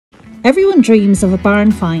Everyone dreams of a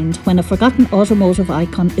barn find when a forgotten automotive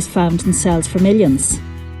icon is found and sells for millions.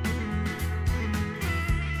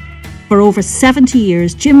 For over 70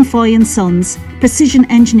 years, Jim Foy and Sons Precision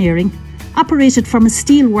Engineering operated from a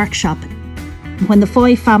steel workshop. When the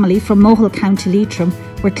Foy family from Mohill, County Leitrim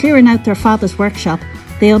were clearing out their father's workshop,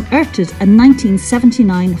 they unearthed a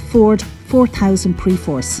 1979 Ford 4000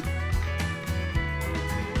 Preforce.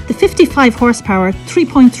 The 55 horsepower,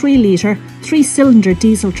 3.3 litre, 3-cylinder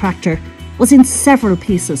diesel tractor was in several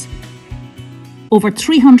pieces. Over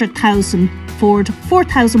 300,000 Ford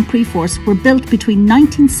 4000 Preforce were built between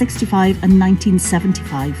 1965 and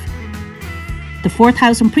 1975. The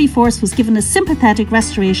 4000 Preforce was given a sympathetic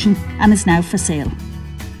restoration and is now for sale.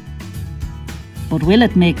 But will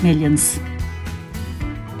it make millions?